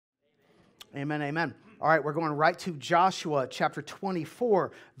Amen, amen. All right, we're going right to Joshua chapter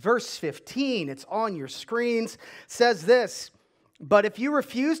 24, verse 15. It's on your screens. It says this, "But if you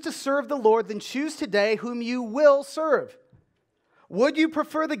refuse to serve the Lord, then choose today whom you will serve. Would you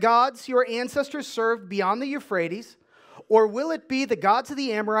prefer the gods your ancestors served beyond the Euphrates, or will it be the gods of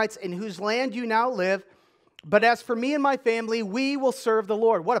the Amorites in whose land you now live? But as for me and my family, we will serve the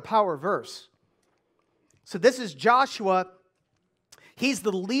Lord." What a power verse. So this is Joshua. He's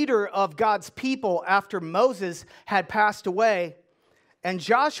the leader of God's people after Moses had passed away. And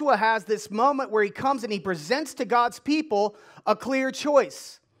Joshua has this moment where he comes and he presents to God's people a clear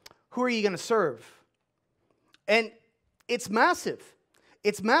choice. Who are you going to serve? And it's massive.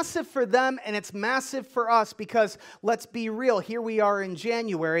 It's massive for them and it's massive for us because let's be real. Here we are in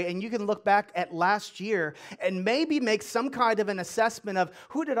January and you can look back at last year and maybe make some kind of an assessment of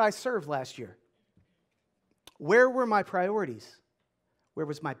who did I serve last year? Where were my priorities? Where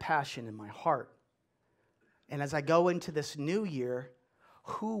was my passion and my heart? And as I go into this new year,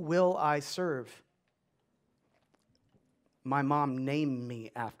 who will I serve? My mom named me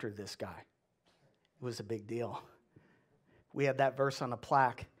after this guy. It was a big deal. We had that verse on a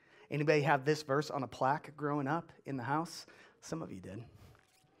plaque. Anybody have this verse on a plaque growing up in the house? Some of you did.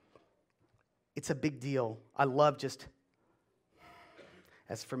 It's a big deal. I love just,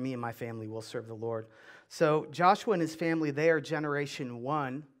 as for me and my family, we'll serve the Lord. So Joshua and his family, they are generation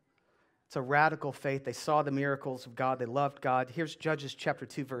 1. It's a radical faith. They saw the miracles of God. They loved God. Here's Judges chapter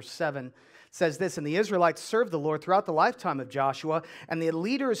 2, verse 7. It says this, "And the Israelites served the Lord throughout the lifetime of Joshua, and the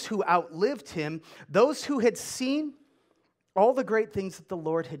leaders who outlived him, those who had seen all the great things that the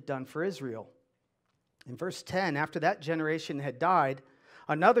Lord had done for Israel." In verse 10, "After that generation had died,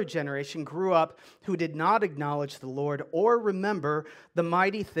 another generation grew up who did not acknowledge the Lord or remember the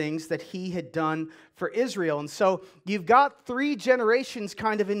mighty things that he had done for Israel." And so you've got 3 generations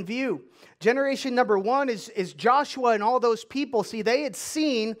kind of in view. Generation number 1 is Joshua and all those people. See, they had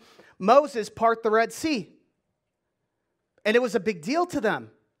seen Moses part the Red Sea. And it was a big deal to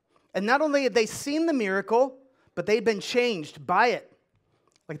them. And not only had they seen the miracle, but they'd been changed by it.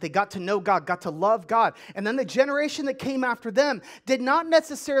 Like they got to know God, got to love God. And then the generation that came after them did not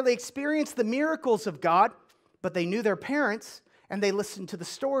necessarily experience the miracles of God, but they knew their parents and they listened to the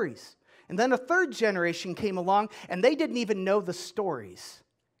stories. And then a 3rd generation came along and they didn't even know the stories,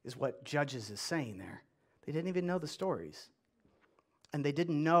 is what Judges is saying there. They didn't even know the stories. And they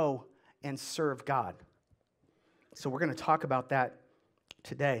didn't know and serve God. So we're going to talk about that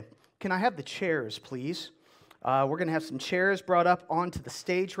today. Can I have the chairs, please? We're going to have some chairs brought up onto the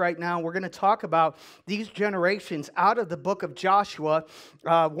stage right now. We're going to talk about these generations out of the book of Joshua.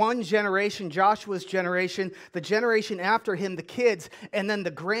 One generation, Joshua's generation, the generation after him, the kids, and then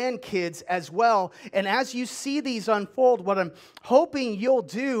the grandkids as well. And as you see these unfold, what I'm hoping you'll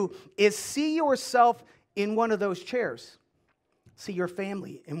do is see yourself in one of those chairs. See your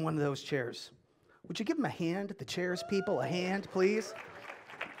family in one of those chairs. Would you give them a hand, the chairs people, a hand, please?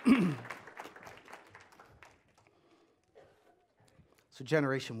 So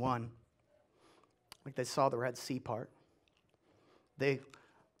generation 1, like they saw the Red Sea part. They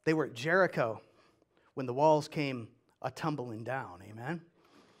were at Jericho when the walls came a-tumbling down, amen?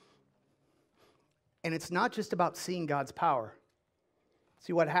 And it's not just about seeing God's power.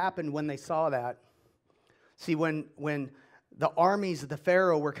 See what happened when they saw that. See, when the armies of the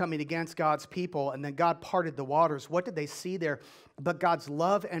Pharaoh were coming against God's people and then God parted the waters, what did they see there? But God's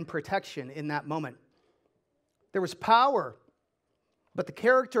love and protection in that moment. There was power. But the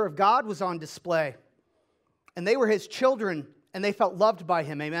character of God was on display. And they were his children, and they felt loved by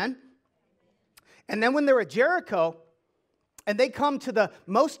him, amen? And then when they were at Jericho, and they come to the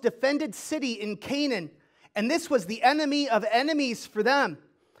most defended city in Canaan, and this was the enemy of enemies for them.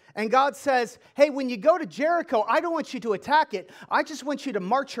 And God says, hey, when you go to Jericho, I don't want you to attack it. I just want you to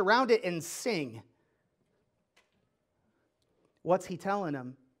march around it and sing. What's he telling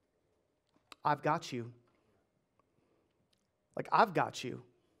them? I've got you. Like, I've got you.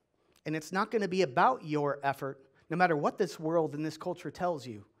 And it's not going to be about your effort, no matter what this world and this culture tells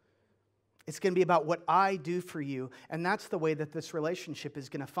you. It's going to be about what I do for you. And that's the way that this relationship is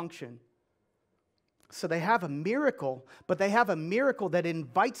going to function. So they have a miracle, but they have a miracle that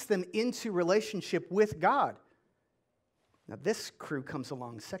invites them into relationship with God. Now, this crew comes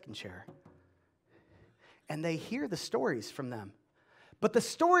along, second chair. And they hear the stories from them. But the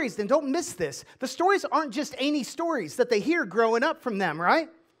stories, then don't miss this, the stories aren't just any stories that they hear growing up from them, right?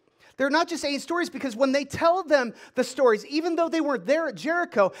 They're not just any stories because when they tell them the stories, even though they weren't there at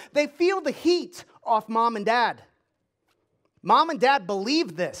Jericho, they feel the heat off mom and dad. Mom and dad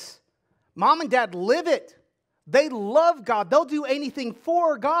believe this. Mom and dad live it. They love God. They'll do anything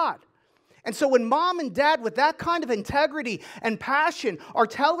for God. And so when mom and dad with that kind of integrity and passion are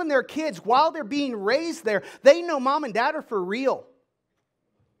telling their kids while they're being raised there, they know mom and dad are for real.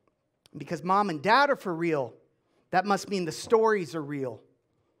 Because mom and dad are for real, that must mean the stories are real.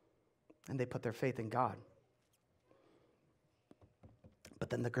 And they put their faith in God. But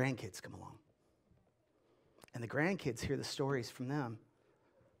then the grandkids come along. And the grandkids hear the stories from them.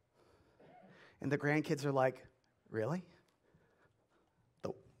 And the grandkids are like, really?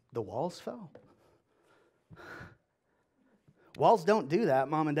 The walls fell? Walls don't do that,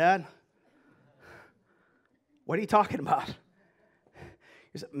 Mom and Dad. What are you talking about?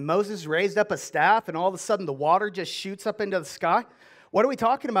 Moses raised up a staff and all of a sudden the water just shoots up into the sky? What are we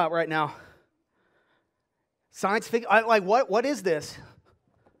talking about right now? Science fiction? Like, what is this?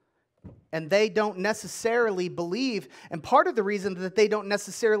 And they don't necessarily believe. And part of the reason that they don't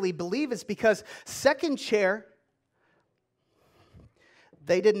necessarily believe is because second chair,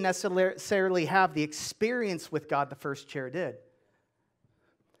 they didn't necessarily have the experience with God the first chair did.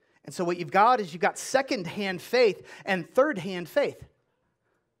 And so what you've got is you've got second-hand faith and third-hand faith.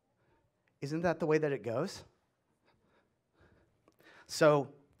 Isn't that the way that it goes? So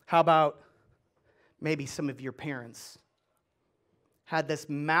how about maybe some of your parents had this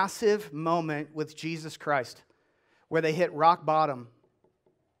massive moment with Jesus Christ where they hit rock bottom.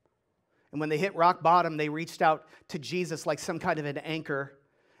 And when they hit rock bottom, they reached out to Jesus like some kind of an anchor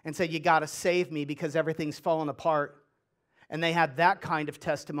and said, you got to save me because everything's fallen apart. And they had that kind of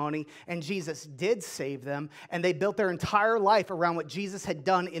testimony, and Jesus did save them, and they built their entire life around what Jesus had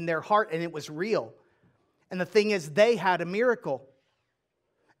done in their heart, and it was real. And the thing is, they had a miracle.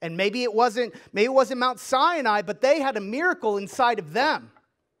 And maybe it wasn't Mount Sinai, but they had a miracle inside of them.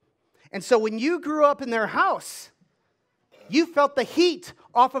 And so when you grew up in their house, you felt the heat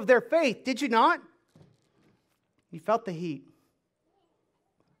off of their faith, did you not? You felt the heat.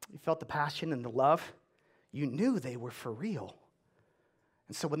 You felt the passion and the love. You knew they were for real.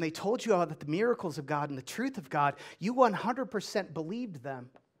 And so when they told you about the miracles of God and the truth of God, you 100% believed them.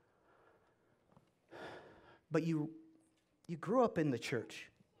 But you grew up in the church.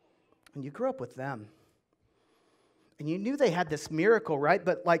 And you grew up with them. And you knew they had this miracle, right?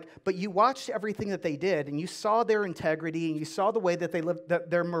 But you watched everything that they did, and you saw their integrity, and you saw the way that they lived,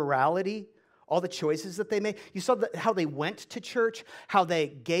 their morality, all the choices that they made. You saw how they went to church, how they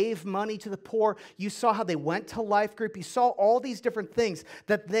gave money to the poor. You saw how they went to life group. You saw all these different things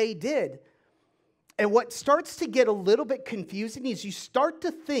that they did. And what starts to get a little bit confusing is you start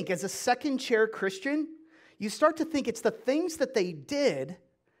to think, as a second chair Christian, you start to think it's the things that they did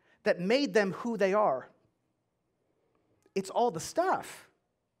that made them who they are. It's all the stuff.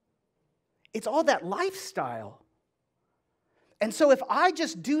 It's all that lifestyle. And so if I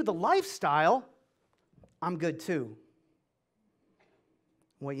just do the lifestyle, I'm good too.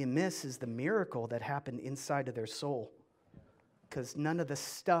 What you miss is the miracle that happened inside of their soul. Because none of the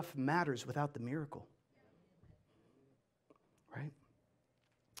stuff matters without the miracle. Right?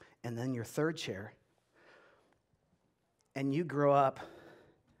 And then your third chair. And you grow up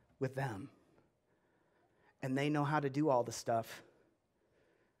with them. And they know how to do all the stuff.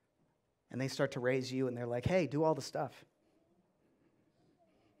 And they start to raise you and they're like, hey, do all the stuff.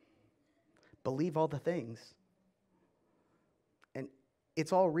 Believe all the things. And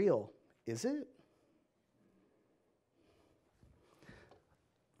it's all real, is it?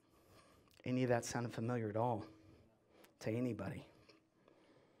 Any of that sounded familiar at all to anybody?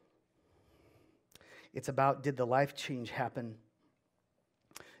 It's about, did the life change happen?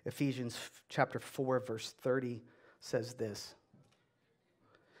 Ephesians chapter 4, verse 30 says this.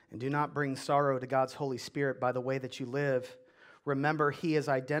 And do not bring sorrow to God's Holy Spirit by the way that you live. Remember, He has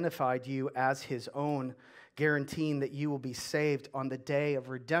identified you as His own, guaranteeing that you will be saved on the day of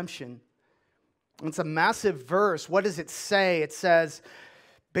redemption. It's a massive verse. What does it say? It says,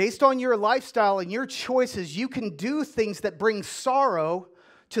 based on your lifestyle and your choices, you can do things that bring sorrow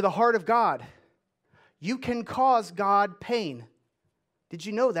to the heart of God. You can cause God pain. Did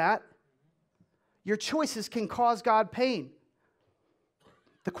you know that? Your choices can cause God pain.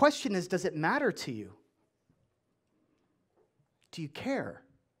 The question is, does it matter to you? Do you care?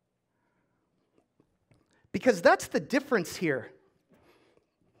 Because that's the difference here.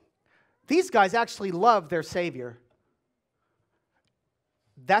 These guys actually love their Savior.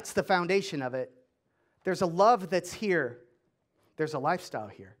 That's the foundation of it. There's a love that's here. There's a lifestyle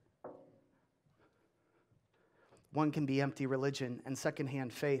here. One can be empty religion and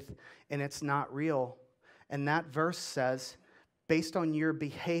secondhand faith, and it's not real. And that verse says, based on your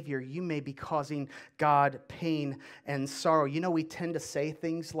behavior, you may be causing God pain and sorrow. You know, we tend to say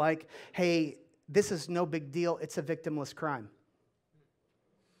things like, hey, this is no big deal. It's a victimless crime.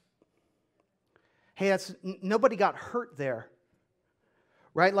 Hey, nobody got hurt there.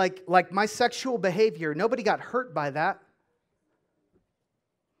 Right? Like my sexual behavior, nobody got hurt by that.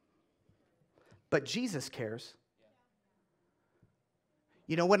 But Jesus cares.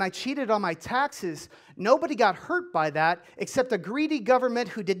 You know, when I cheated on my taxes, nobody got hurt by that except a greedy government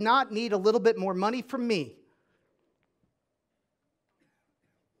who did not need a little bit more money from me.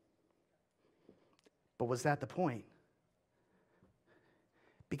 But was that the point?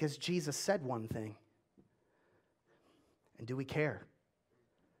 Because Jesus said one thing. And do we care?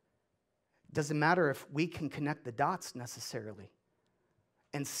 Doesn't matter if we can connect the dots necessarily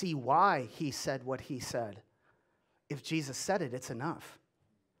and see why he said what he said. If Jesus said it, it's enough.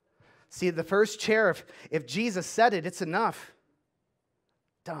 See, the first chair, if Jesus said it, it's enough.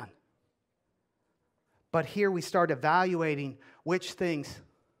 Done. But here we start evaluating which things.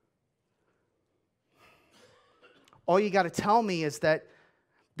 All you got to tell me is that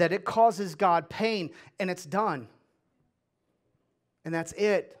it causes God pain, and it's done. And that's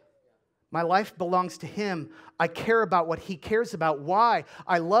it. My life belongs to him. I care about what he cares about. Why?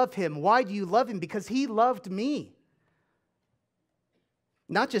 I love him. Why do you love him? Because he loved me.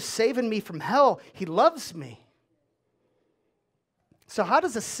 Not just saving me from hell, he loves me. So how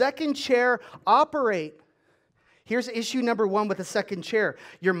does a second chair operate? Here's issue number one with a second chair.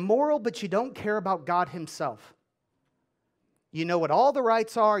 You're moral, but you don't care about God himself. You know what all the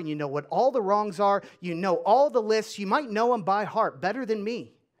rights are, and you know what all the wrongs are. You know all the lists. You might know them by heart better than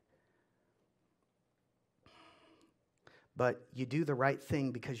me. But you do the right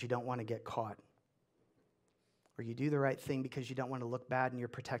thing because you don't want to get caught. Or you do the right thing because you don't want to look bad and you're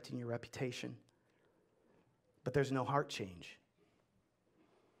protecting your reputation. But there's no heart change.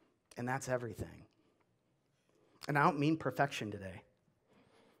 And that's everything. And I don't mean perfection today.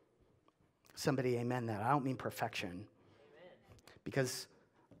 Somebody amen that. I don't mean perfection. Amen. Because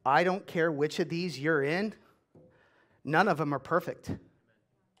I don't care which of these you're in. None of them are perfect.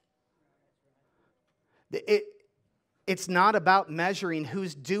 It's not about measuring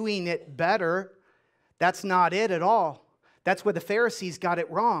who's doing it better. That's not it at all. That's where the Pharisees got it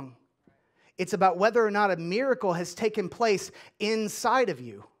wrong. It's about whether or not a miracle has taken place inside of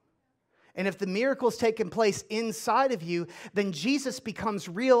you. And if the miracle has taken place inside of you, then Jesus becomes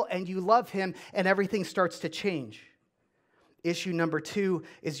real and you love him and everything starts to change. Issue number two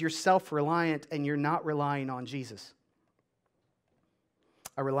is you're self-reliant and you're not relying on Jesus.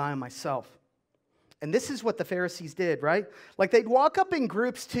 I rely on myself. And this is what the Pharisees did, right? Like they'd walk up in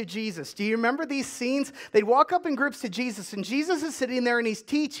groups to Jesus. Do you remember these scenes? They'd walk up in groups to Jesus, and Jesus is sitting there and he's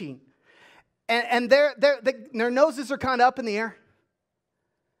teaching. And their noses are kind of up in the air.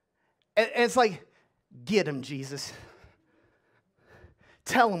 And it's like, get him, Jesus.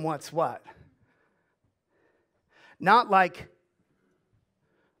 Tell him what's what. Not like,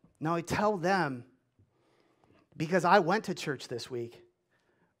 no, tell them, because I went to church this week,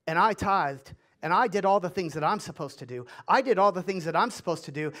 and I tithed, and I did all the things that I'm supposed to do. I did all the things that I'm supposed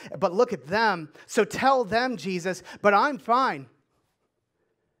to do, but look at them. So tell them, Jesus, but I'm fine.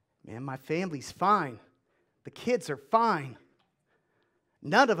 Man, my family's fine. The kids are fine.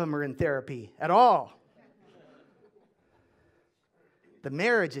 None of them are in therapy at all. The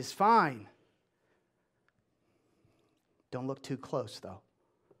marriage is fine. Don't look too close, though.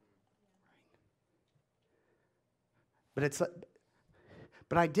 But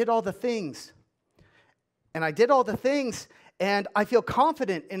I did all the things. And I did all the things, and I feel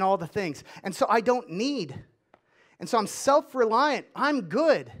confident in all the things. And so I don't need. And so I'm self-reliant. I'm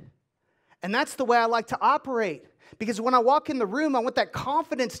good. And that's the way I like to operate. Because when I walk in the room, I want that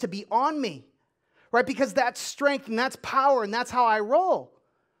confidence to be on me. Right? Because that's strength, and that's power, and that's how I roll.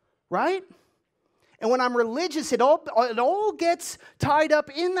 Right? And when I'm religious, it all gets tied up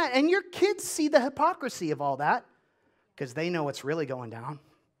in that. And your kids see the hypocrisy of all that. Because they know what's really going down.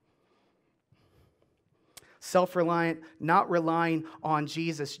 Self-reliant, not relying on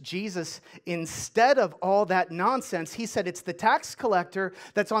Jesus. Jesus, instead of all that nonsense, he said it's the tax collector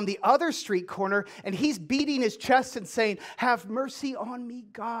that's on the other street corner, and he's beating his chest and saying, have mercy on me,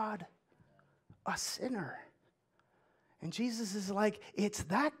 God, a sinner. And Jesus is like, it's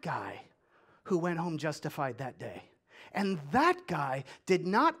that guy who went home justified that day. And that guy did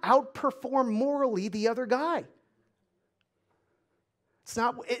not outperform morally the other guy.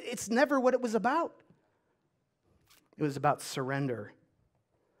 It's never what it was about. It was about surrender.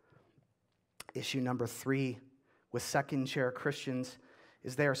 Issue number 3 with second chair Christians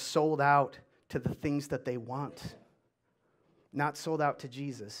is they are sold out to the things that they want, not sold out to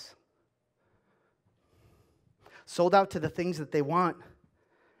Jesus. Sold out to the things that they want,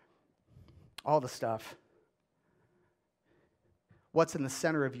 all the stuff. What's in the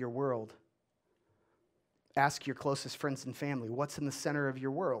center of your world? Ask your closest friends and family, what's in the center of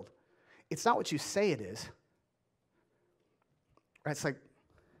your world? It's not what you say it is. Right? It's like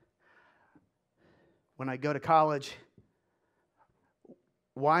when I go to college,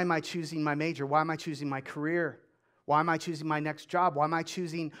 why am I choosing my major? Why am I choosing my career? Why am I choosing my next job? Why am I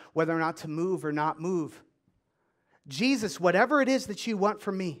choosing whether or not to move or not move? Jesus, whatever it is that you want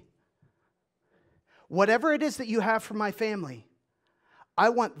from me, whatever it is that you have for my family, I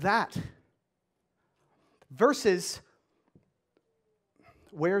want that. Versus,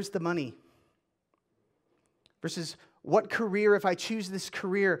 where's the money? Versus, what career, if I choose this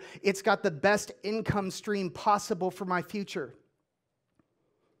career, it's got the best income stream possible for my future.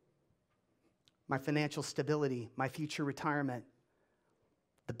 My financial stability, my future retirement,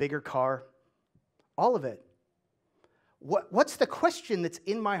 the bigger car, all of it. What's the question that's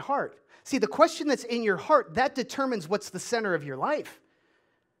in my heart? See, the question that's in your heart, that determines what's the center of your life.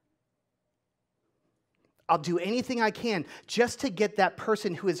 I'll do anything I can just to get that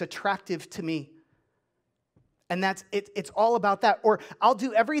person who is attractive to me. And that's it's all about that. Or I'll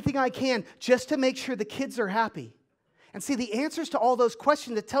do everything I can just to make sure the kids are happy. And see, the answers to all those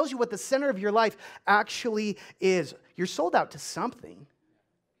questions, it tells you what the center of your life actually is. You're sold out to something.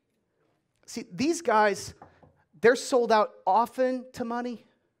 See, these guys, they're sold out often to money.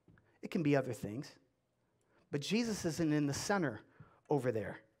 It can be other things. But Jesus isn't in the center over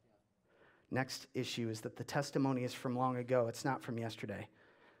there. Next issue is that the testimony is from long ago. It's not from yesterday.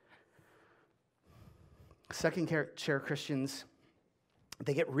 Second chair Christians,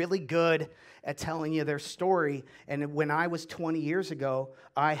 they get really good at telling you their story. And when I was 20 years ago,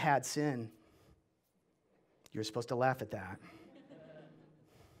 I had sin. You're supposed to laugh at that.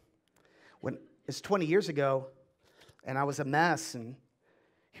 When it's 20 years ago, and I was a mess, and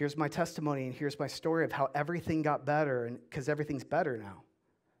here's my testimony, and here's my story of how everything got better, and because everything's better now.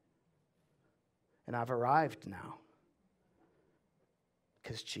 And I've arrived now.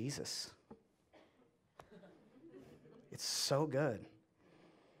 Because Jesus. It's so good.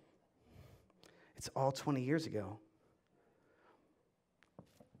 It's all 20 years ago.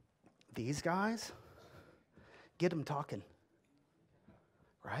 These guys, get them talking.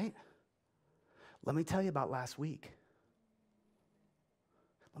 Right? Let me tell you about last week.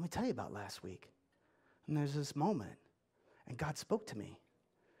 Let me tell you about last week. And there's this moment, and God spoke to me.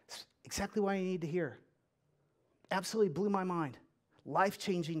 It's exactly what I need to hear. Absolutely blew my mind.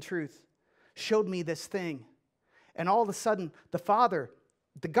 Life-changing truth. Showed me this thing. And all of a sudden, the Father,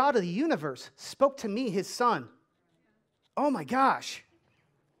 the God of the universe, spoke to me, his Son. Oh my gosh.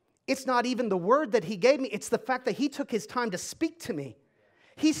 It's not even the word that he gave me. It's the fact that he took his time to speak to me.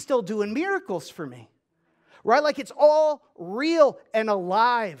 He's still doing miracles for me. Right? Like it's all real and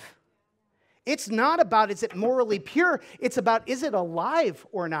alive. It's not about, is it morally pure? It's about, is it alive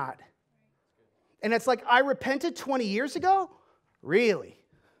or not? And it's like, I repented 20 years ago? Really?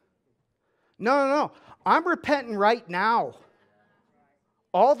 No. I'm repenting right now.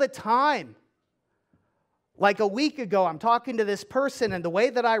 All the time. Like a week ago, I'm talking to this person, and the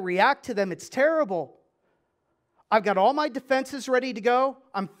way that I react to them, it's terrible. I've got all my defenses ready to go.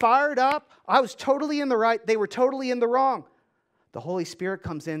 I'm fired up. I was totally in the right. They were totally in the wrong. The Holy Spirit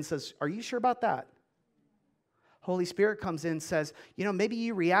comes in and says, are you sure about that? Holy Spirit comes in and says, maybe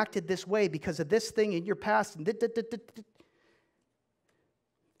you reacted this way because of this thing in your past. And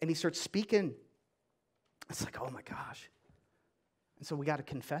he starts speaking. It's like, oh my gosh. And so we got to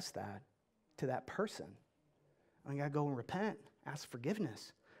confess that to that person. And we got to go and repent, ask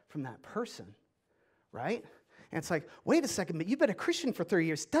forgiveness from that person, right? And it's like, wait a second, but you've been a Christian for 30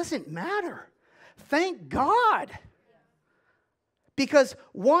 years. Doesn't matter. Thank God. Because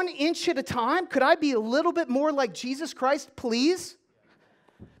 1 inch at a time, could I be a little bit more like Jesus Christ, please?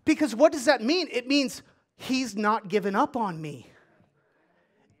 Because what does that mean? It means he's not given up on me.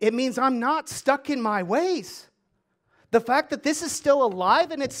 It means I'm not stuck in my ways. The fact that this is still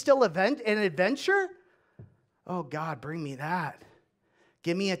alive and it's still an adventure, oh God, bring me that.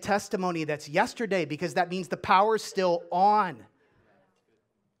 Give me a testimony that's yesterday, because that means the power's still on.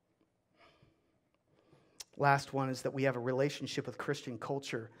 Last one is that we have a relationship with Christian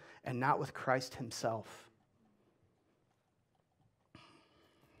culture and not with Christ himself.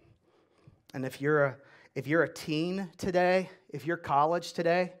 And if you're a teen today, if you're college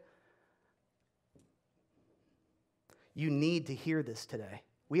today, you need to hear this today.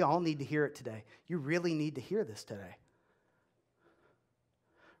 We all need to hear it today. You really need to hear this today.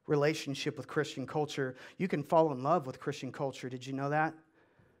 Relationship with Christian culture. You can fall in love with Christian culture. Did you know that?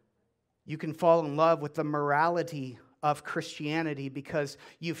 You can fall in love with the morality of Christianity because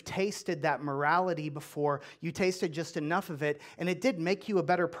you've tasted that morality before. You tasted just enough of it, and it did make you a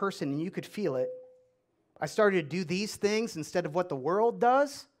better person, and you could feel it. I started to do these things instead of what the world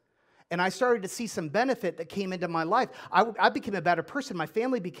does. And I started to see some benefit that came into my life. I became a better person. My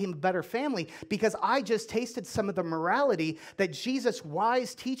family became a better family because I just tasted some of the morality that Jesus'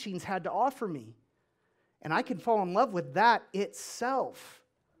 wise teachings had to offer me. And I can fall in love with that itself.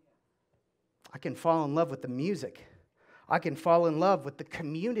 I can fall in love with the music. I can fall in love with the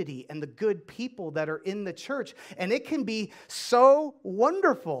community and the good people that are in the church. And it can be so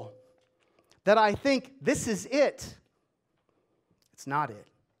wonderful that I think this is it. It's not it.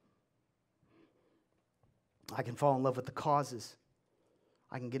 I can fall in love with the causes.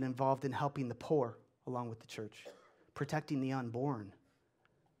 I can get involved in helping the poor along with the church, protecting the unborn.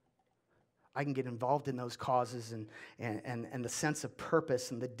 I can get involved in those causes and the sense of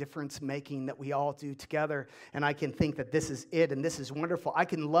purpose and the difference making that we all do together. And I can think that this is it and this is wonderful. I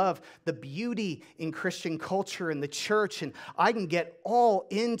can love the beauty in Christian culture and the church. And I can get all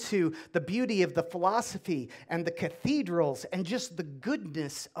into the beauty of the philosophy and the cathedrals and just the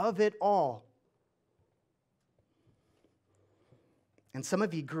goodness of it all. And some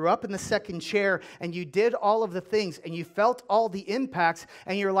of you grew up in the second chair and you did all of the things and you felt all the impacts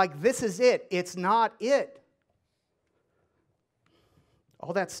and you're like, this is it. It's not it.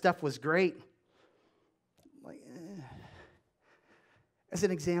 All that stuff was great. As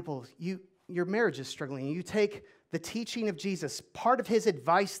an example, your marriage is struggling. You take the teaching of Jesus, part of his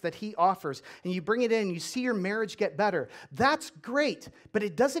advice that he offers, and you bring it in and you see your marriage get better. That's great, but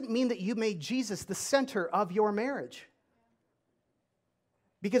it doesn't mean that you made Jesus the center of your marriage.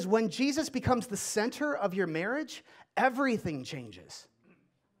 Because when Jesus becomes the center of your marriage, everything changes.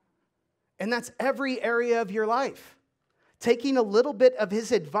 And that's every area of your life. Taking a little bit of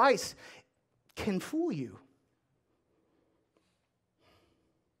his advice can fool you.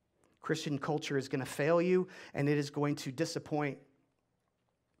 Christian culture is going to fail you, and it is going to disappoint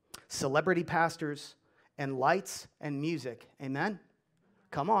celebrity pastors and lights and music. Amen?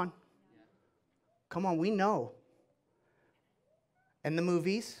 Come on. Come on, we know. And the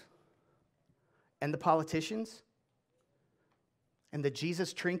movies, and the politicians, and the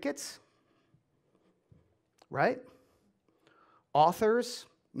Jesus trinkets, right? Authors,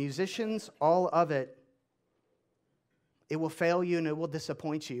 musicians, all of it. It will fail you and it will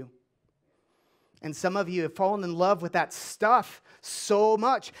disappoint you. And some of you have fallen in love with that stuff so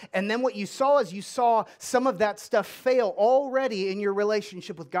much. And then what you saw is you saw some of that stuff fail already in your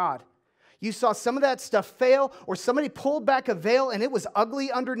relationship with God. You saw some of that stuff fail, or somebody pulled back a veil and it was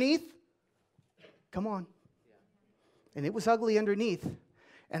ugly underneath. Come on. And it was ugly underneath.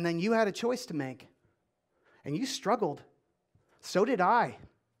 And then you had a choice to make. And you struggled. So did I.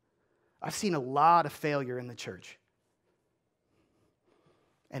 I've seen a lot of failure in the church.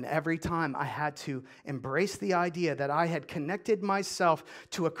 And every time I had to embrace the idea that I had connected myself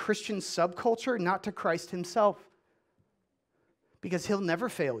to a Christian subculture, not to Christ himself. Because he'll never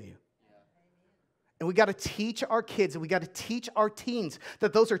fail you. And we got to teach our kids and we got to teach our teens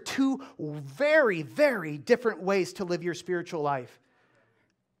that those are two very, very different ways to live your spiritual life.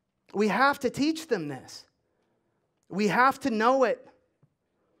 We have to teach them this. We have to know it.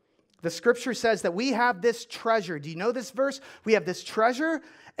 The scripture says that we have this treasure. Do you know this verse? We have this treasure,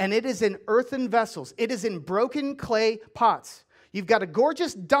 and it is in earthen vessels. It is in broken clay pots. You've got a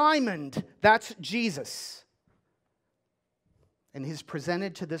gorgeous diamond. That's Jesus. And he's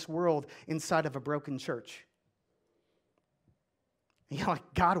presented to this world inside of a broken church. And you're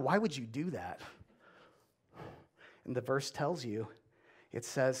like, God, why would you do that? And the verse tells you, it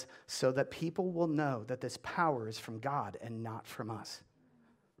says, so that people will know that this power is from God and not from us.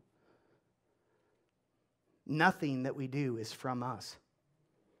 Nothing that we do is from us.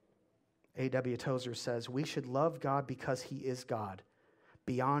 A.W. Tozer says, we should love God because he is God.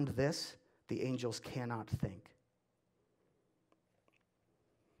 Beyond this, the angels cannot think.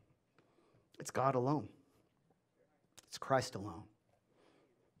 It's God alone. It's Christ alone.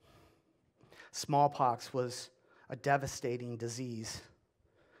 Smallpox was a devastating disease.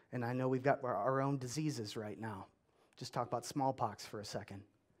 And I know we've got our own diseases right now. Just talk about smallpox for a second.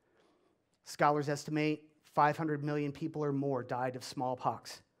 Scholars estimate 500 million people or more died of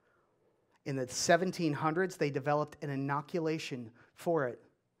smallpox. In the 1700s, they developed an inoculation for it.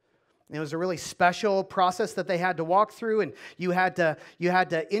 And it was a really special process that they had to walk through, and you had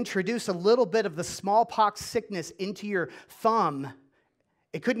to introduce a little bit of the smallpox sickness into your thumb.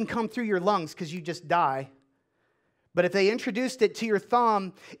 It couldn't come through your lungs because you just die. But if they introduced it to your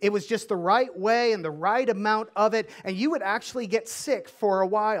thumb, it was just the right way and the right amount of it, and you would actually get sick for a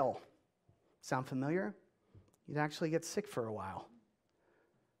while. Sound familiar? You'd actually get sick for a while.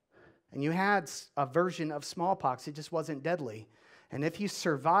 And you had a version of smallpox. It just wasn't deadly. And if you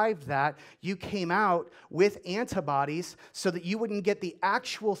survived that, you came out with antibodies so that you wouldn't get the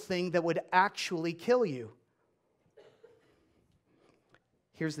actual thing that would actually kill you.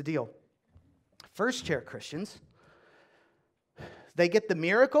 Here's the deal. First chair Christians, they get the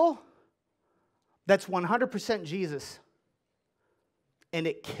miracle that's 100% Jesus, and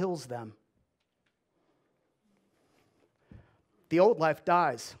it kills them. The old life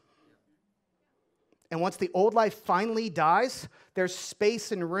dies. And once the old life finally dies, there's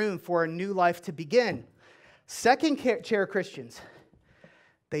space and room for a new life to begin. Second chair Christians,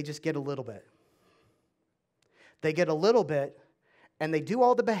 they just get a little bit. They get a little bit, and they do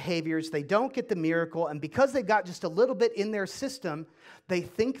all the behaviors. They don't get the miracle, and because they've got just a little bit in their system, they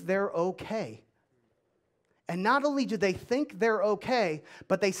think they're okay. And not only do they think they're okay,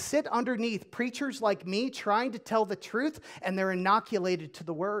 but they sit underneath preachers like me trying to tell the truth, and they're inoculated to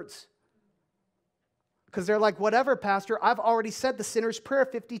the words. Because they're like, whatever, Pastor, I've already said the sinner's prayer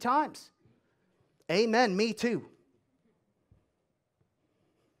 50 times. Amen, me too.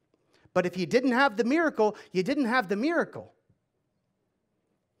 But if you didn't have the miracle, you didn't have the miracle.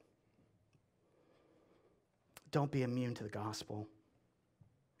 Don't be immune to the gospel.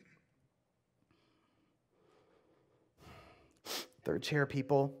 Third chair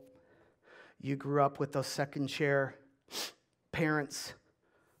people, you grew up with those second chair parents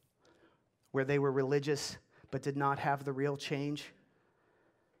where they were religious but did not have the real change.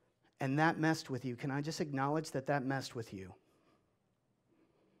 And that messed with you. Can I just acknowledge that that messed with you?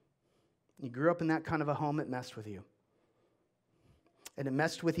 You grew up in that kind of a home, it messed with you. And it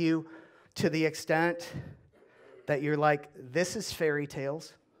messed with you to the extent that you're like, this is fairy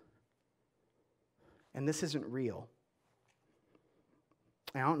tales, and this isn't real.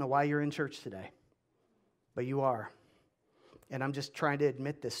 I don't know why you're in church today, but you are. And I'm just trying to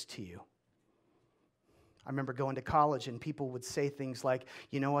admit this to you. I remember going to college and people would say things like,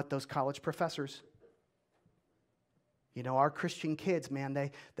 you know what, those college professors, you know, our Christian kids, man,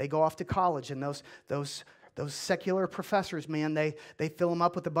 they go off to college, and those secular professors, man, they fill them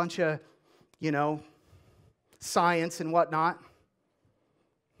up with a bunch of, you know, science and whatnot.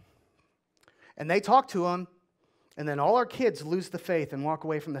 And they talk to them, and then all our kids lose the faith and walk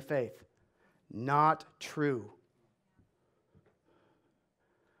away from the faith. Not true.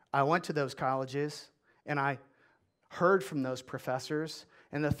 I went to those colleges, and I heard from those professors.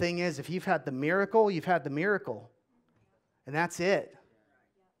 And the thing is, if you've had the miracle, you've had the miracle. And that's it.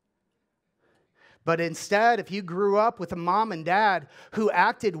 But instead, if you grew up with a mom and dad who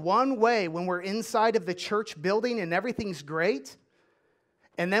acted one way when we're inside of the church building and everything's great,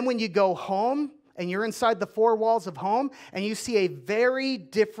 and then when you go home and you're inside the four walls of home and you see a very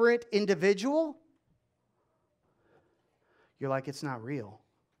different individual, you're like, it's not real.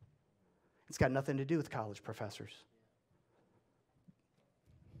 It's got nothing to do with college professors.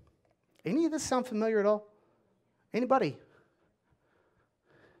 Any of this sound familiar at all? Anybody?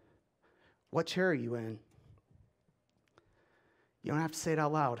 What chair are you in? You don't have to say it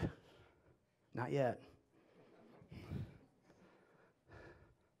out loud. Not yet.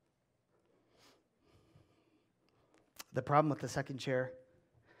 The problem with the second chair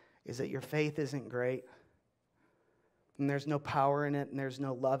is that your faith isn't great, and there's no power in it, and there's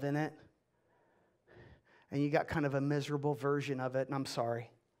no love in it, and you got kind of a miserable version of it, and I'm sorry.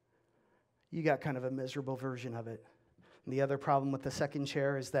 You got kind of a miserable version of it. And the other problem with the second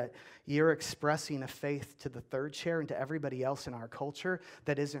chair is that you're expressing a faith to the third chair and to everybody else in our culture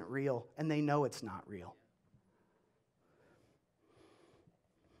that isn't real, and they know it's not real.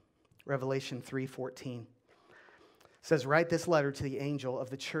 Revelation 3:14 says, write this letter to the angel of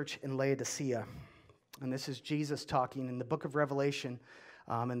the church in Laodicea. And this is Jesus talking in the book of Revelation.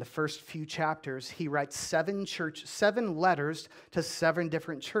 In the first few chapters, he writes 7 letters to 7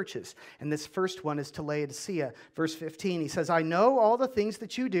 different churches. And this first one is to Laodicea. Verse 15, he says, I know all the things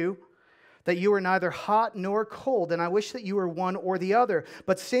that you do, that you are neither hot nor cold, and I wish that you were one or the other.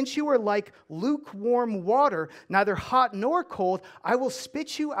 But since you are like lukewarm water, neither hot nor cold, I will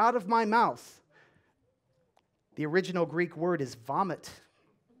spit you out of my mouth. The original Greek word is vomit.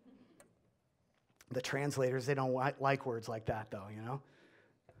 The translators, they don't like words like that, though, you know.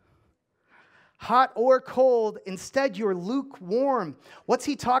 Hot or cold, instead you're lukewarm. What's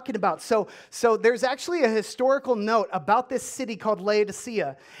he talking about? So there's actually a historical note about this city called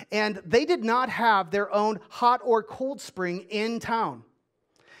Laodicea, and they did not have their own hot or cold spring in town.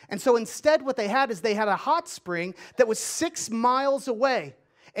 And so instead what they had is they had a hot spring that was 6 miles away,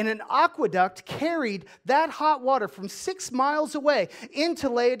 and an aqueduct carried that hot water from 6 miles away into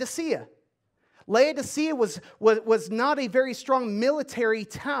Laodicea. Laodicea was not a very strong military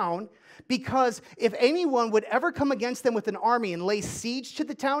town, because if anyone would ever come against them with an army and lay siege to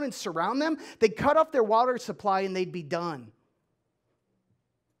the town and surround them, they'd cut off their water supply and they'd be done.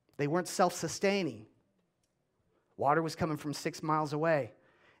 They weren't self-sustaining. Water was coming from 6 miles away.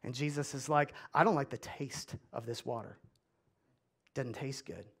 And Jesus is like, I don't like the taste of this water. It doesn't taste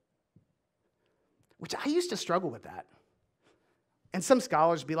good. Which I used to struggle with that. And some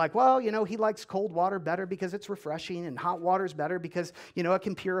scholars be like, well, he likes cold water better because it's refreshing, and hot water's better because, it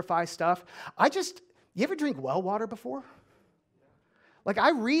can purify stuff. You ever drink well water before? Like,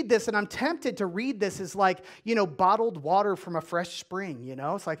 I read this and I'm tempted to read this as like, bottled water from a fresh spring,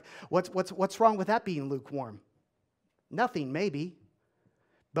 It's like, what's wrong with that being lukewarm? Nothing, maybe.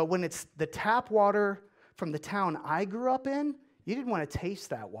 But when it's the tap water from the town I grew up in, you didn't want to taste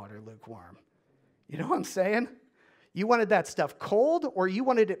that water lukewarm. You know what I'm saying? You wanted that stuff cold or you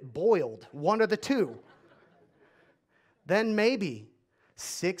wanted it boiled, one of the two. Then maybe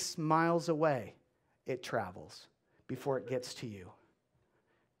 6 miles away it travels before it gets to you.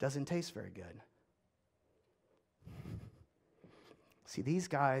 Doesn't taste very good. See, these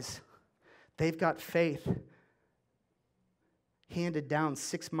guys, they've got faith handed down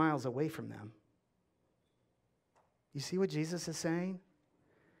 6 miles away from them. You see what Jesus is saying?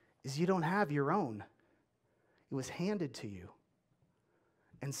 Is you don't have your own. It was handed to you.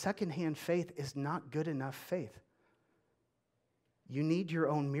 And secondhand faith is not good enough faith. You need your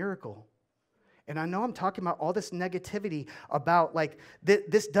own miracle. And I know I'm talking about all this negativity about like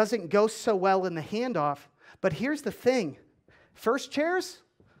this doesn't go so well in the handoff, but here's the thing. First chairs,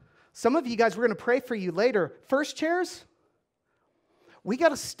 some of you guys, we're going to pray for you later. First chairs, we got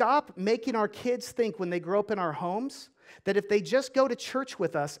to stop making our kids think when they grow up in our homes that if they just go to church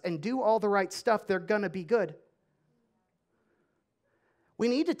with us and do all the right stuff, they're going to be good. We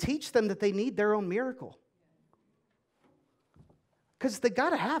need to teach them that they need their own miracle. Because they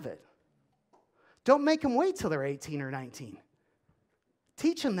got to have it. Don't make them wait till they're 18 or 19.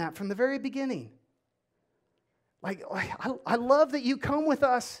 Teach them that from the very beginning. I love that you come with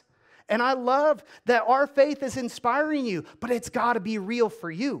us. And I love that our faith is inspiring you. But it's got to be real for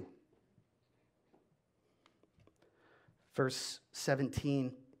you. Verse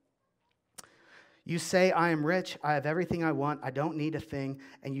 17. You say, I am rich, I have everything I want, I don't need a thing,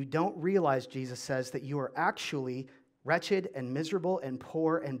 and you don't realize, Jesus says, that you are actually wretched and miserable and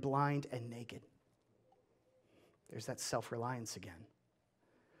poor and blind and naked. There's that self-reliance again.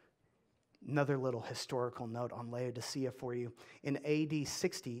 Another little historical note on Laodicea for you. In AD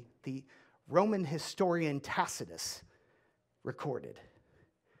 60, the Roman historian Tacitus recorded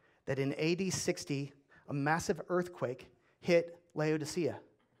that in AD 60, a massive earthquake hit Laodicea,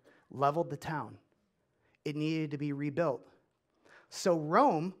 leveled the town. It needed to be rebuilt. So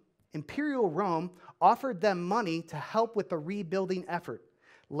Rome, Imperial Rome, offered them money to help with the rebuilding effort.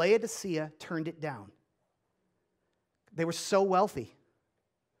 Laodicea turned it down. They were so wealthy.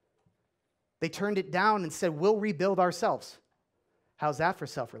 They turned it down and said, we'll rebuild ourselves. How's that for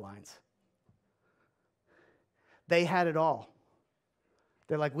self-reliance? They had it all.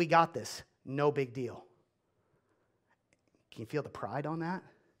 They're like, we got this. No big deal. Can you feel the pride on that?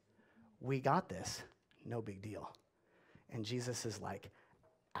 We got this. No big deal. And Jesus is like,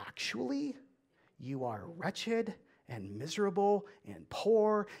 actually, you are wretched and miserable and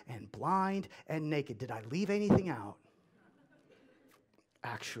poor and blind and naked. Did I leave anything out?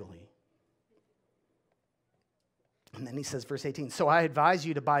 Actually. And then he says, verse 18, so I advise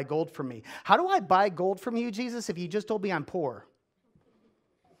you to buy gold from me. How do I buy gold from you, Jesus, if you just told me I'm poor?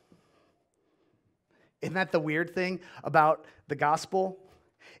 Isn't that the weird thing about the gospel?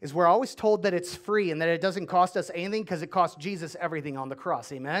 Is we're always told that it's free and that it doesn't cost us anything because it cost Jesus everything on the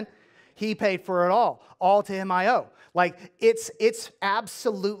cross. Amen? He paid for it all. All to him I owe. Like, it's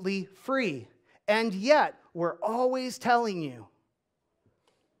absolutely free. And yet, we're always telling you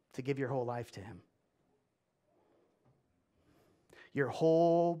to give your whole life to him. Your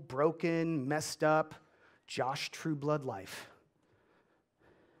whole broken, messed up, Josh Trueblood life.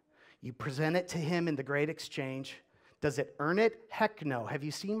 You present it to him in the great exchange. Does it earn it? Heck no. Have you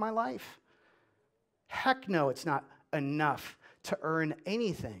seen my life? Heck no, it's not enough to earn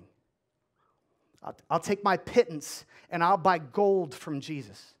anything. I'll take my pittance and I'll buy gold from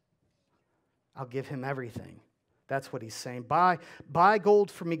Jesus. I'll give him everything. That's what he's saying. Buy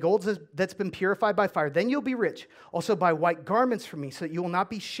gold from me, gold that's been purified by fire. Then you'll be rich. Also buy white garments from me so that you will not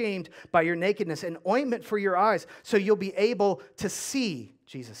be shamed by your nakedness, and ointment for your eyes so you'll be able to see,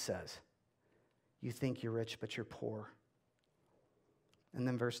 Jesus says. You think you're rich, but you're poor. And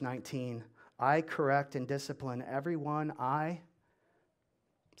then verse 19, I correct and discipline everyone I,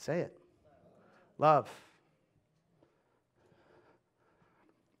 say it, love.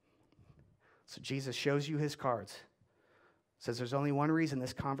 So Jesus shows you his cards. Says there's only one reason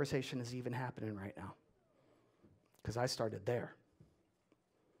this conversation is even happening right now. Because I started there.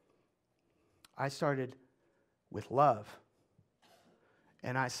 I started with love.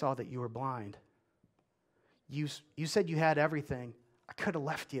 And I saw that you were blind. You said you had everything. I could have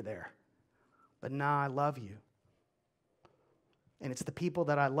left you there. But now I love you. And it's the people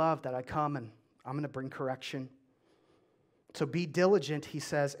that I love that I come and I'm going to bring correction. So be diligent, he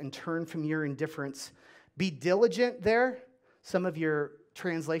says, and turn from your indifference. Be diligent there. Some of your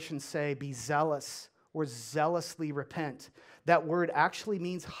translations say be zealous or zealously repent. That word actually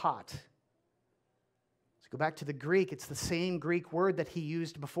means hot. Let's go back to the Greek. It's the same Greek word that he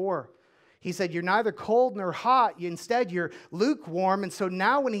used before. He said, you're neither cold nor hot. Instead, you're lukewarm. And so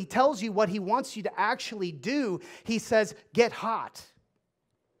now when he tells you what he wants you to actually do, he says, get hot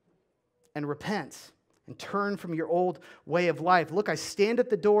and repent and turn from your old way of life. Look, I stand at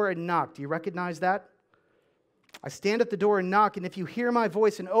the door and knock. Do you recognize that? I stand at the door and knock, and if you hear my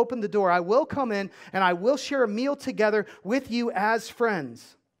voice and open the door, I will come in and I will share a meal together with you as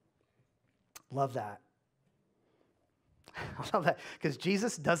friends. Love that. I love that because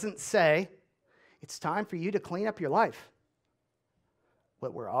Jesus doesn't say, it's time for you to clean up your life.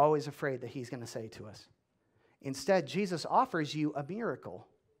 What we're always afraid that he's going to say to us. Instead, Jesus offers you a miracle.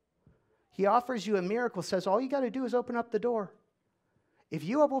 He offers you a miracle, says all you got to do is open up the door. If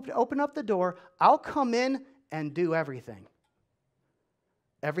you open up the door, I'll come in and do everything.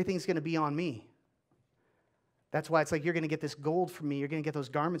 Everything's going to be on me. That's why it's like you're going to get this gold from me. You're going to get those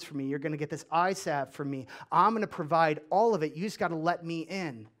garments from me. You're going to get this eye salve from me. I'm going to provide all of it. You just got to let me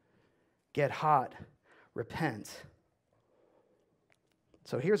in. Get hot. Repent.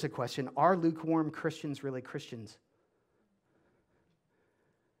 So here's a question. Are lukewarm Christians really Christians?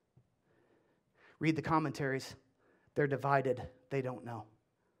 Read the commentaries. They're divided. They don't know.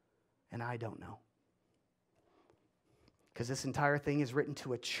 And I don't know. Because this entire thing is written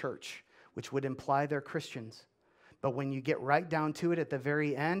to a church, which would imply they're Christians. But when you get right down to it at the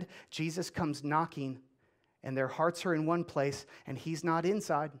very end, Jesus comes knocking, and their hearts are in one place, and he's not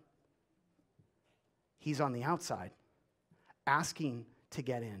inside. He's on the outside, asking to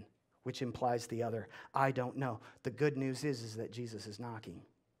get in, which implies the other. I don't know. The good news is that Jesus is knocking,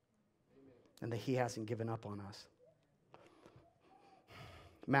 and that he hasn't given up on us.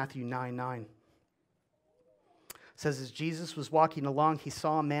 Matthew 9:9 says, as Jesus was walking along, he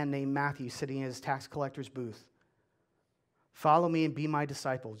saw a man named Matthew sitting in his tax collector's booth. Follow me and be my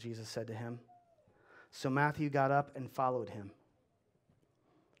disciple, Jesus said to him. So Matthew got up and followed him.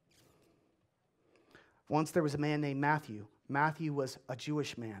 Once there was a man named Matthew. Matthew was a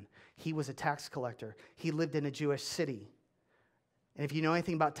Jewish man. He was a tax collector. He lived in a Jewish city. And if you know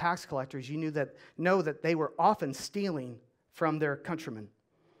anything about tax collectors, you know that they were often stealing from their countrymen.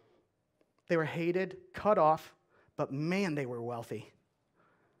 They were hated, cut off, but man, they were wealthy.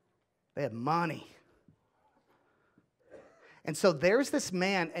 They had money. And so there's this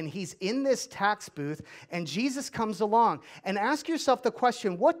man, and he's in this tax booth, and Jesus comes along. And ask yourself the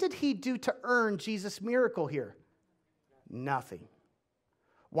question, what did he do to earn Jesus' miracle here? Nothing.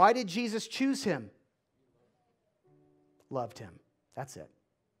 Why did Jesus choose him? Loved him. That's it.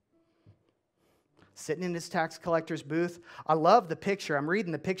 Sitting in his tax collector's booth. I love the picture. I'm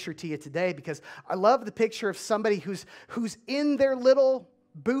reading the picture to you today because I love the picture of somebody who's in their little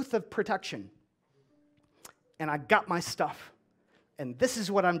booth of protection. And I got my stuff. And this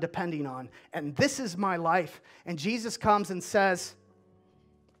is what I'm depending on. And this is my life. And Jesus comes and says,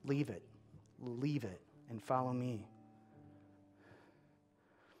 leave it, and follow me.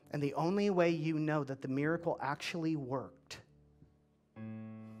 And the only way you know that the miracle actually worked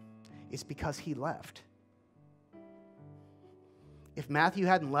is because he left. If Matthew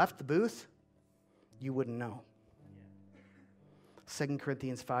hadn't left the booth, you wouldn't know. 2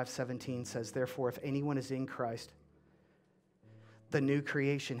 Corinthians 5:17 says, therefore, if anyone is in Christ, the new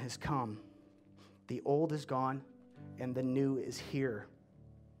creation has come. The old is gone, and the new is here.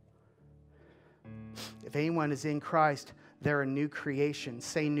 If anyone is in Christ, they're a new creation.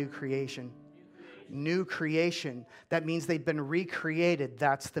 Say new creation. New creation. That means they've been recreated.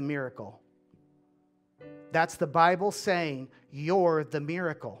 That's the miracle. That's the Bible saying, you're the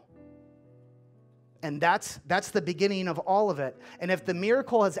miracle. And that's the beginning of all of it. And if the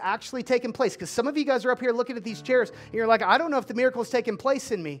miracle has actually taken place, because some of you guys are up here looking at these chairs, and you're like, I don't know if the miracle has taken place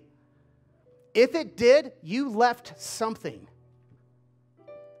in me. If it did, you left something.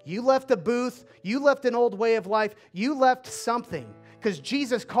 You left a booth. You left an old way of life. You left something because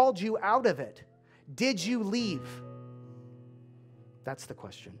Jesus called you out of it. Did you leave? That's the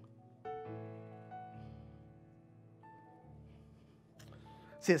question.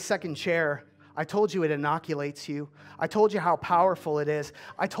 See, the second chair I told you it inoculates you. I told you how powerful it is.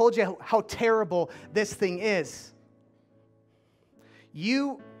 I told you how terrible this thing is.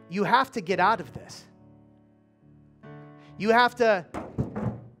 You have to get out of this. You have to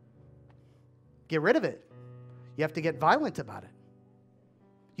get rid of it. You have to get violent about it.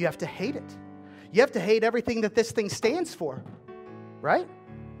 You have to hate it. You have to hate everything that this thing stands for, right?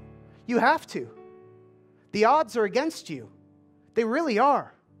 You have to. The odds are against you. They really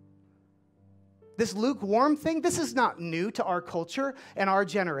are. This lukewarm thing, this is not new to our culture and our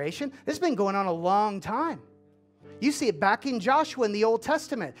generation. This has been going on a long time. You see it back in Joshua in the Old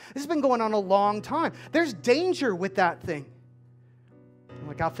Testament. This has been going on a long time. There's danger with that thing. I'm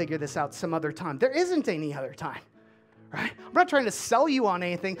like, I'll figure this out some other time. There isn't any other time, right? I'm not trying to sell you on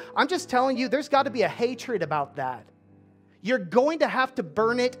anything. I'm just telling you there's got to be a hatred about that. You're going to have to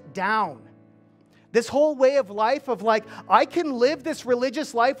burn it down. This whole way of life of like, I can live this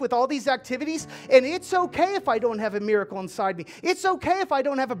religious life with all these activities, and it's okay if I don't have a miracle inside me. It's okay if I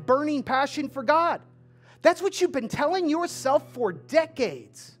don't have a burning passion for God. That's what you've been telling yourself for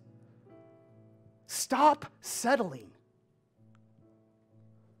decades. Stop settling.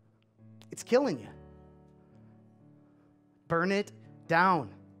 It's killing you. Burn it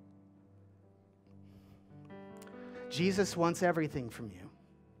down. Jesus wants everything from you.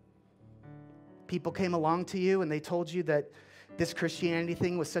 People came along to you and they told you that this Christianity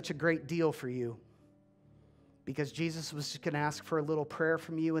thing was such a great deal for you because Jesus was just going to ask for a little prayer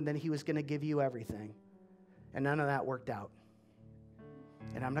from you and then he was going to give you everything. And none of that worked out.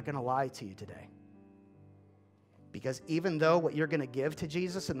 And I'm not going to lie to you today. Because even though what you're going to give to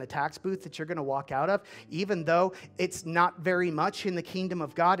Jesus in the tax booth that you're going to walk out of, even though it's not very much in the kingdom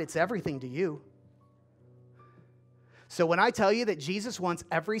of God, it's everything to you. So when I tell you that Jesus wants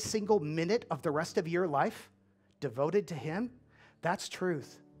every single minute of the rest of your life devoted to him, that's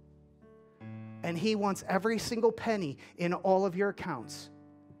truth. And he wants every single penny in all of your accounts.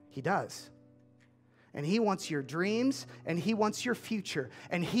 He does. And he wants your dreams, and he wants your future,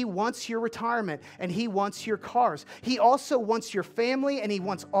 and he wants your retirement, and he wants your cars. He also wants your family, and he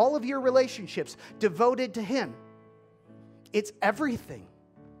wants all of your relationships devoted to him. It's everything.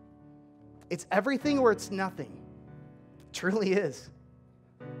 It's everything or it's nothing. It truly is.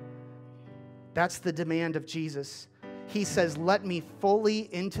 That's the demand of Jesus. He says, let me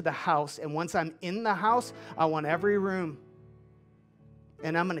fully into the house, and once I'm in the house, I want every room,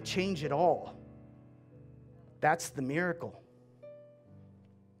 and I'm going to change it all. That's the miracle.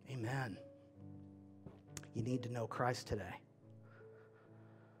 Amen. You need to know Christ today.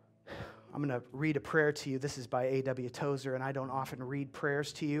 I'm going to read a prayer to you. This is by A.W. Tozer, and I don't often read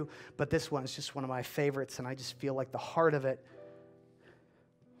prayers to you, but this one is just one of my favorites, and I just feel like the heart of it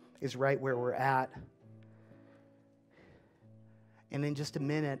is right where we're at. And in just a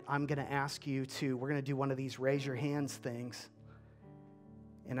minute, I'm going to ask you to, we're going to do one of these raise your hands things,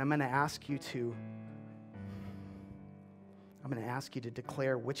 and I'm going to ask you to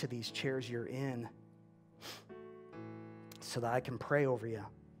declare which of these chairs you're in so that I can pray over you.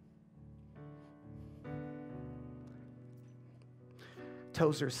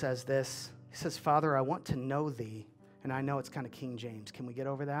 Tozer says this. He says, Father, I want to know thee. And I know it's kind of King James. Can we get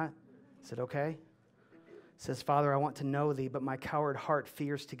over that? Is it okay? It says, Father, I want to know thee, but my coward heart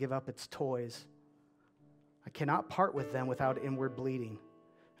fears to give up its toys. I cannot part with them without inward bleeding.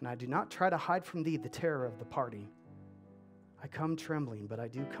 And I do not try to hide from thee the terror of the parting. I come trembling, but I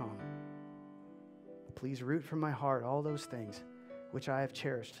do come. Please root from my heart all those things which I have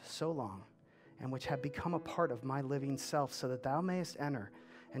cherished so long and which have become a part of my living self, so that thou mayest enter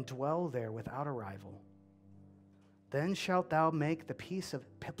and dwell there without a rival. Then shalt thou make the place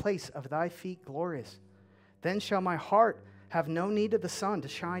of thy feet glorious. Then shall my heart have no need of the sun to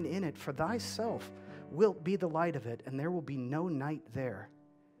shine in it, for thyself wilt be the light of it, and there will be no night there.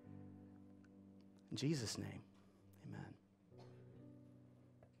 In Jesus' name.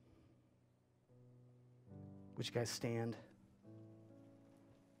 Would you guys stand?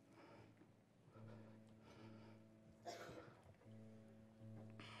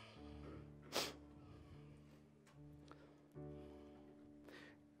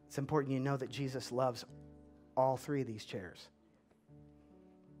 It's important you know that Jesus loves all three of these chairs.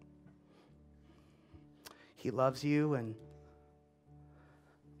 He loves you, and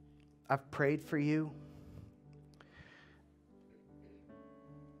I've prayed for you.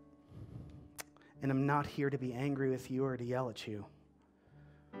 And I'm not here to be angry with you or to yell at you.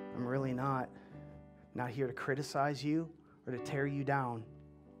 I'm really not. Not here to criticize you or to tear you down.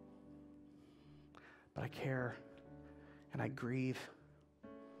 But I care and I grieve.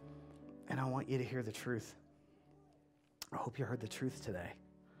 And I want you to hear the truth. I hope you heard the truth today.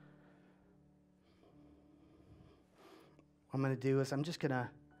 what I'm going to do is I'm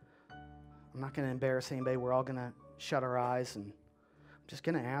not going to embarrass anybody. We're all going to shut our eyes, and I'm just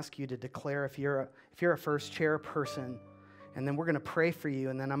going to ask you to declare if you're a first chair person, and then we're going to pray for you,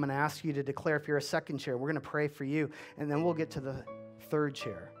 and then I'm going to ask you to declare if you're a second chair. We're going to pray for you, and then we'll get to the third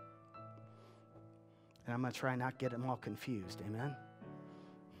chair. And I'm going to try not get them all confused. Amen?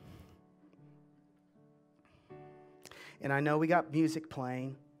 And I know we got music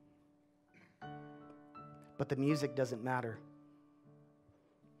playing, but the music doesn't matter.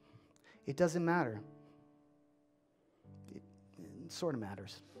 It doesn't matter. It sort of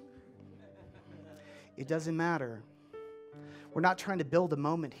matters. It doesn't matter. We're not trying to build a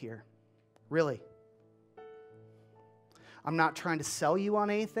moment here, really. I'm not trying to sell you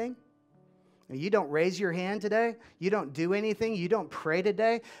on anything. You don't raise your hand today. You don't do anything. You don't pray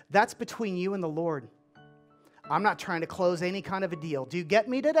today. That's between you and the Lord. I'm not trying to close any kind of a deal. Do you get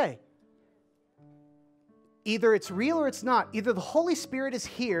me today? Either it's real or it's not. Either the Holy Spirit is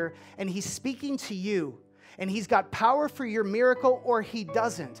here and He's speaking to you and He's got power for your miracle, or He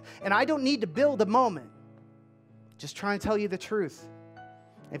doesn't. And I don't need to build a moment. Just trying to tell you the truth.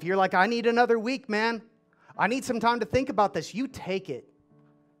 If you're like, I need another week, man. I need some time to think about this. You take it.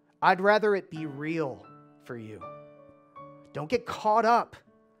 I'd rather it be real for you. Don't get caught up.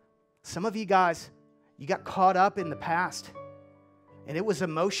 Some of you guys, you got caught up in the past. And it was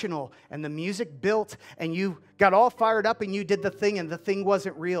emotional. And the music built. And you got all fired up and you did the thing. And the thing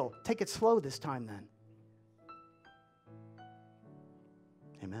wasn't real. Take it slow this time then.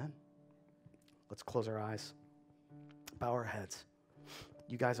 Amen. Let's close our eyes. Bow our heads.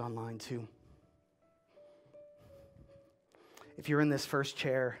 You guys online too. If you're in this first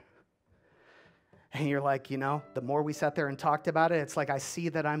chair, and you're like, the more we sat there and talked about it, it's like I see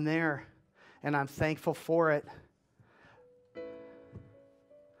that I'm there, and I'm thankful for it.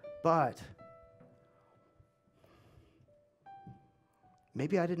 But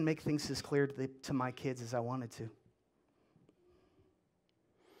maybe I didn't make things as clear to my kids as I wanted to.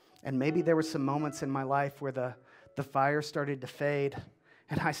 And maybe there were some moments in my life where the fire started to fade,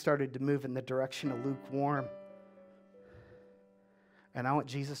 and I started to move in the direction of lukewarm. And I want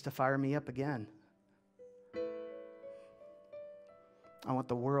Jesus to fire me up again. I want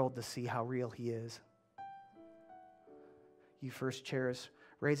the world to see how real He is. You first chairs,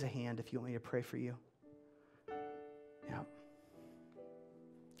 raise a hand if you want me to pray for you. Yeah.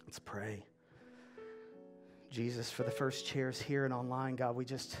 Let's pray. Jesus, for the first chairs here and online, God,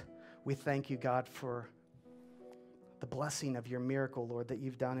 we thank you, God, for the blessing of your miracle, Lord, that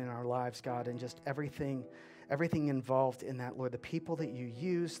you've done in our lives, God, and just everything involved in that, Lord, the people that you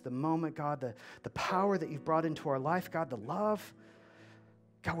use, the moment, God, the power that you've brought into our life, God, the love.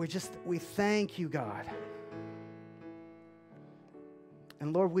 God, we thank you, God.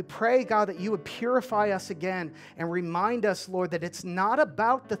 And Lord, we pray, God, that you would purify us again and remind us, Lord, that it's not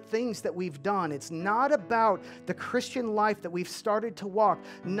about the things that we've done. It's not about the Christian life that we've started to walk.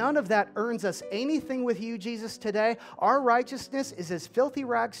 None of that earns us anything with you, Jesus, today. Our righteousness is as filthy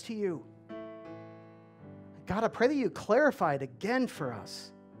rags to you. God, I pray that you clarify it again for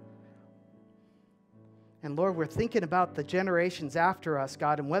us. And Lord, we're thinking about the generations after us,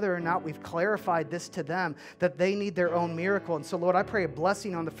 God, and whether or not we've clarified this to them, that they need their own miracle. And so, Lord, I pray a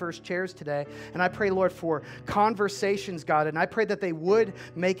blessing on the first chairs today. And I pray, Lord, for conversations, God, and I pray that they would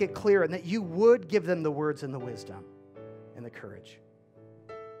make it clear and that you would give them the words and the wisdom and the courage.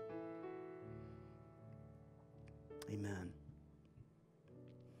 Amen.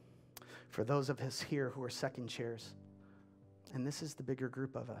 For those of us here who are second chairs, and this is the bigger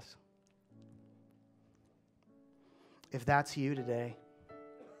group of us, if that's you today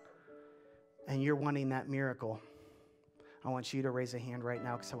and you're wanting that miracle, I want you to raise a hand right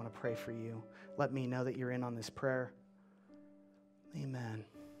now because I want to pray for you. Let me know that you're in on this prayer. Amen.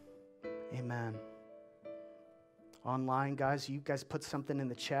 Amen. Online, guys, you guys put something in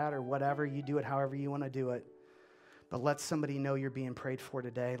the chat or whatever. You do it however you want to do it. But let somebody know you're being prayed for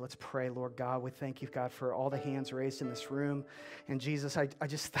today. Let's pray, Lord God. We thank you, God, for all the hands raised in this room. And Jesus, I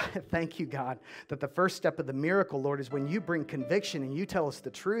just thank you, God, that the first step of the miracle, Lord, is when you bring conviction and you tell us the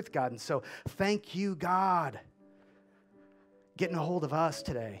truth, God. And so thank you, God, getting a hold of us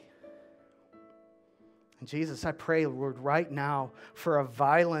today. And Jesus, I pray, Lord, right now for a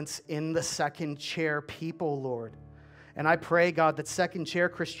violence in the second chair people, Lord. And I pray, God, that second chair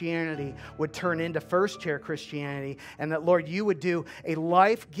Christianity would turn into first chair Christianity, and that, Lord, you would do a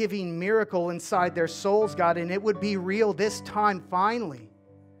life-giving miracle inside their souls, God, and it would be real this time finally.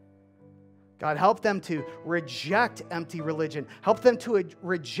 God, help them to reject empty religion. Help them to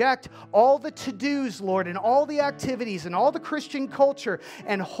reject all the to-dos, Lord, and all the activities and all the Christian culture,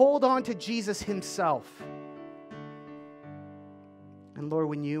 and hold on to Jesus himself. And Lord,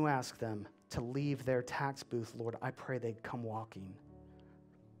 when you ask them to leave their tax booth, Lord, I pray they'd come walking.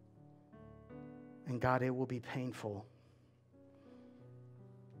 And God, it will be painful.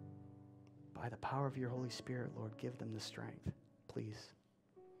 By the power of your Holy Spirit, Lord, give them the strength, please.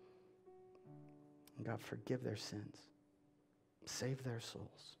 And God, forgive their sins. Save their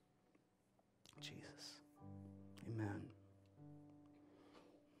souls. Jesus. Amen.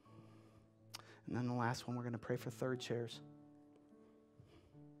 And then the last one, we're going to pray for third chairs.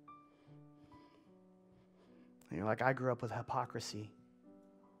 And you're like, I grew up with hypocrisy.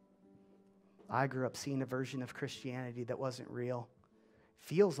 I grew up seeing a version of Christianity that wasn't real.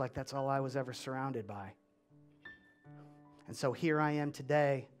 Feels like that's all I was ever surrounded by. And so here I am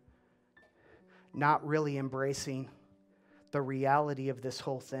today, not really embracing the reality of this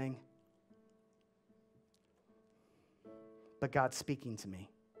whole thing. But God's speaking to me.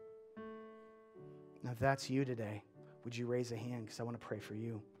 Now, if that's you today, would you raise a hand? Because I want to pray for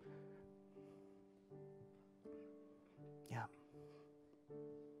you. Yeah.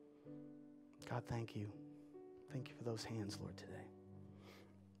 God, thank you. Thank you for those hands, Lord, today.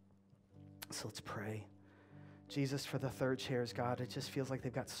 So let's pray. Jesus, for the third chairs, God, it just feels like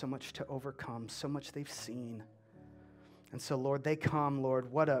they've got so much to overcome, so much they've seen. And so, Lord, they come,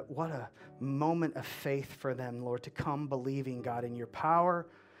 Lord, what a moment of faith for them, Lord, to come believing, God, in your power,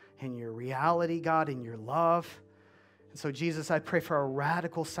 in your reality, God, in your love. And so, Jesus, I pray for a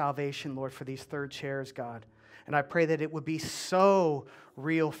radical salvation, Lord, for these third chairs, God. And I pray that it would be so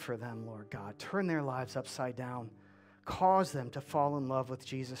real for them, Lord God. Turn their lives upside down. Cause them to fall in love with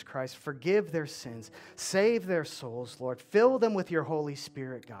Jesus Christ. Forgive their sins. Save their souls, Lord. Fill them with your Holy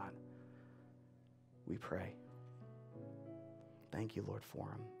Spirit, God. We pray. Thank you, Lord, for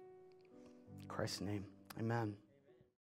them. In Christ's name, amen.